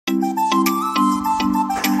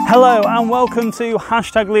Hello and welcome to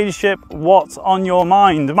 #Leadership What's on Your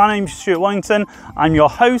Mind. My name's Stuart Wellington, I'm your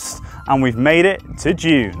host, and we've made it to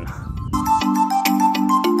June.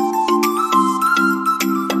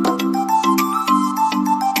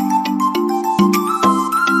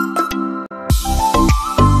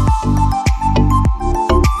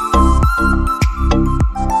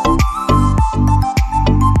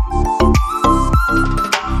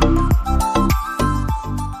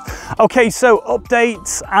 Okay, so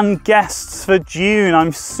updates and guests for June.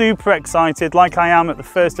 I'm super excited, like I am at the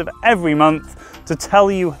first of every month, to tell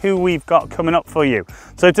you who we've got coming up for you.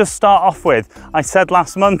 So to start off with, I said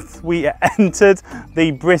last month we entered the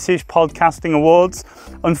British Podcasting Awards.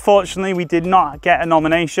 Unfortunately, we did not get a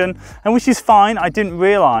nomination, and which is fine. I didn't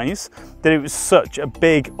realise that it was such a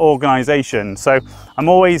big organisation. So I'm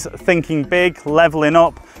always thinking big, levelling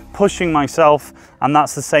up, pushing myself, and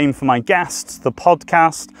that's the same for my guests, the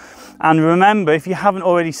podcast. And remember, if you haven't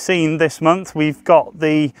already seen this month, we've got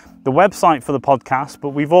the website for the podcast, but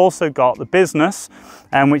we've also got the business,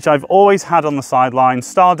 which I've always had on the sideline,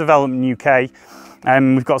 Star Development UK.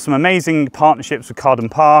 We've got some amazing partnerships with Carr and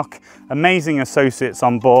Park, amazing associates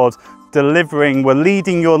on board, we're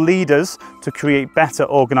leading your leaders to create better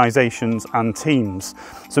organisations and teams.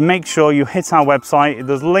 So make sure you hit our website,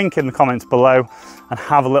 there's a link in the comments below, and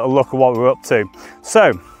have a little look at what we're up to.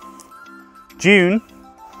 So, June,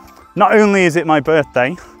 not only is it my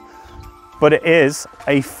birthday, but it is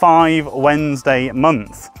a 5 Wednesday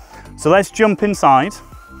month. So let's jump inside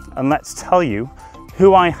and let's tell you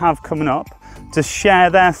who I have coming up to share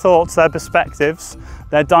their thoughts, their perspectives.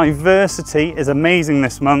 Their diversity is amazing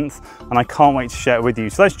this month, and I can't wait to share it with you.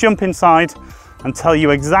 So let's jump inside and tell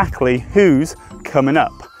you exactly who's coming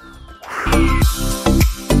up.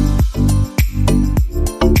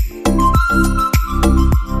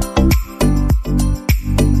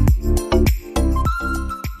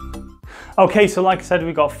 Okay, so like I said,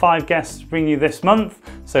 we've got 5 guests to bring you this month.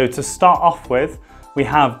 So to start off with, we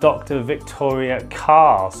have Dr. Victoria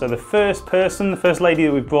Carr. So the first lady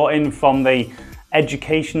that we brought in from the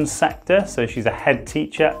education sector. So she's a head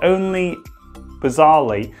teacher, only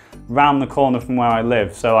bizarrely round the corner from where I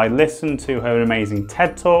live. So I listened to her amazing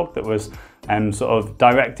TED talk that was sort of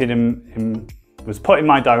directed and was put in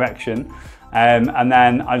my direction. And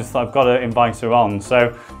then I just thought I've got to invite her on.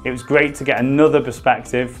 So it was great to get another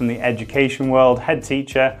perspective from the education world, head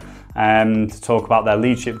teacher, to talk about their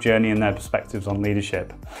leadership journey and their perspectives on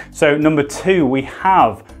leadership. So number 2, we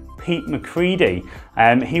have Pete McCreedy.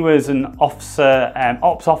 He was an officer,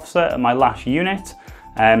 ops officer at my last unit,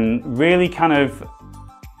 really kind of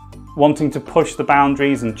wanting to push the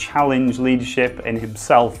boundaries and challenge leadership in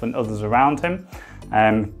himself and others around him.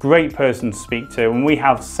 Great person to speak to, and we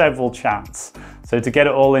have several chats. So to get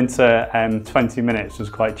it all into 20 minutes was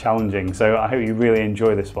quite challenging. So I hope you really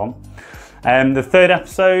enjoy this one. The third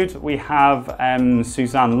episode, we have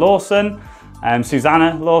Susanna Lawson, the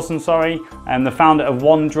founder of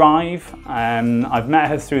OneDrive. I've met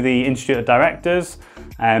her through the Institute of Directors,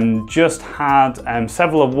 and just had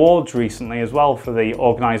several awards recently as well for the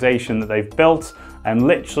organisation that they've built.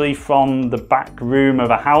 Literally from the back room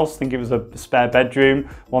of a house, I think it was a spare bedroom,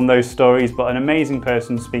 one of those stories, but an amazing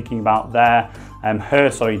person speaking about her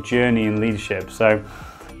journey in leadership. So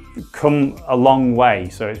come a long way,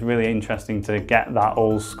 so it's really interesting to get that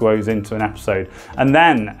all squoze into an episode. And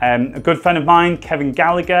then a good friend of mine, Kevin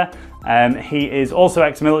Gallagher, he is also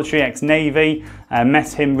ex-military, ex-Navy,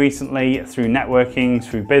 met him recently through networking,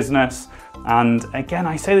 through business, and again,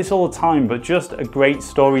 I say this all the time, but just a great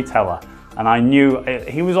storyteller. And I knew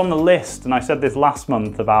he was on the list, and I said this last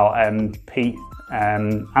month about Peter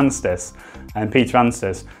Anstis,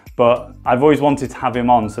 but I've always wanted to have him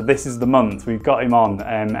on, so this is the month. We've got him on,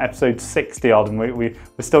 episode 60 odd, and we're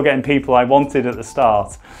still getting people I wanted at the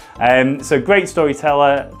start. So great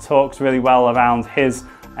storyteller, talks really well around his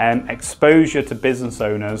exposure to business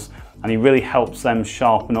owners, and he really helps them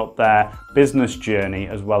sharpen up their business journey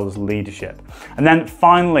as well as leadership. And then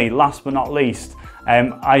finally, last but not least,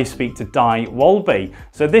 I speak to Di Worby.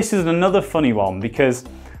 So this is another funny one, because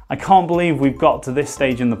I can't believe we've got to this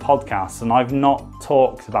stage in the podcast and I've not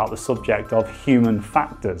talked about the subject of human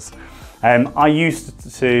factors. I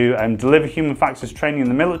used to deliver human factors training in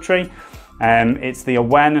the military. It's the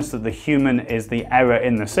awareness that the human is the error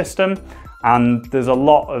in the system, and there's a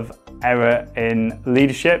lot of error in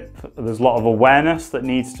leadership. There's a lot of awareness that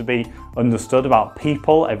needs to be understood about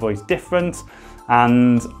people. Everybody's different.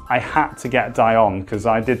 And I had to get Di on because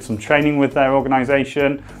I did some training with their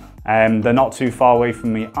organisation, and they're not too far away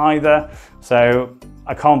from me either. So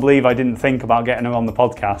I can't believe I didn't think about getting her on the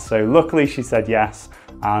podcast. So luckily she said yes,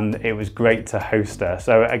 and it was great to host her.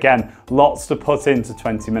 So again, lots to put into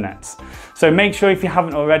 20 minutes. So make sure, if you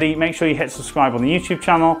haven't already, make sure you hit subscribe on the YouTube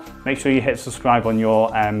channel, make sure you hit subscribe on your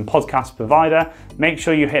podcast provider, make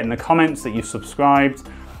sure you hit in the comments that you've subscribed,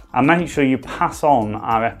 and make sure you pass on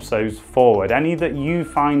our episodes forward. Any that you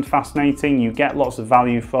find fascinating, you get lots of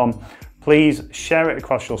value from, please share it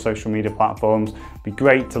across your social media platforms. It'd be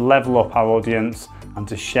great to level up our audience and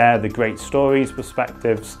to share the great stories,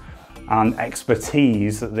 perspectives, and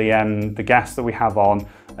expertise that the guests that we have on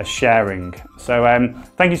are sharing. So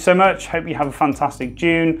thank you so much. Hope you have a fantastic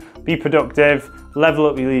June. Be productive, level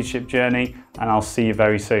up your leadership journey, and I'll see you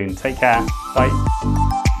very soon. Take care.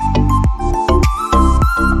 Bye.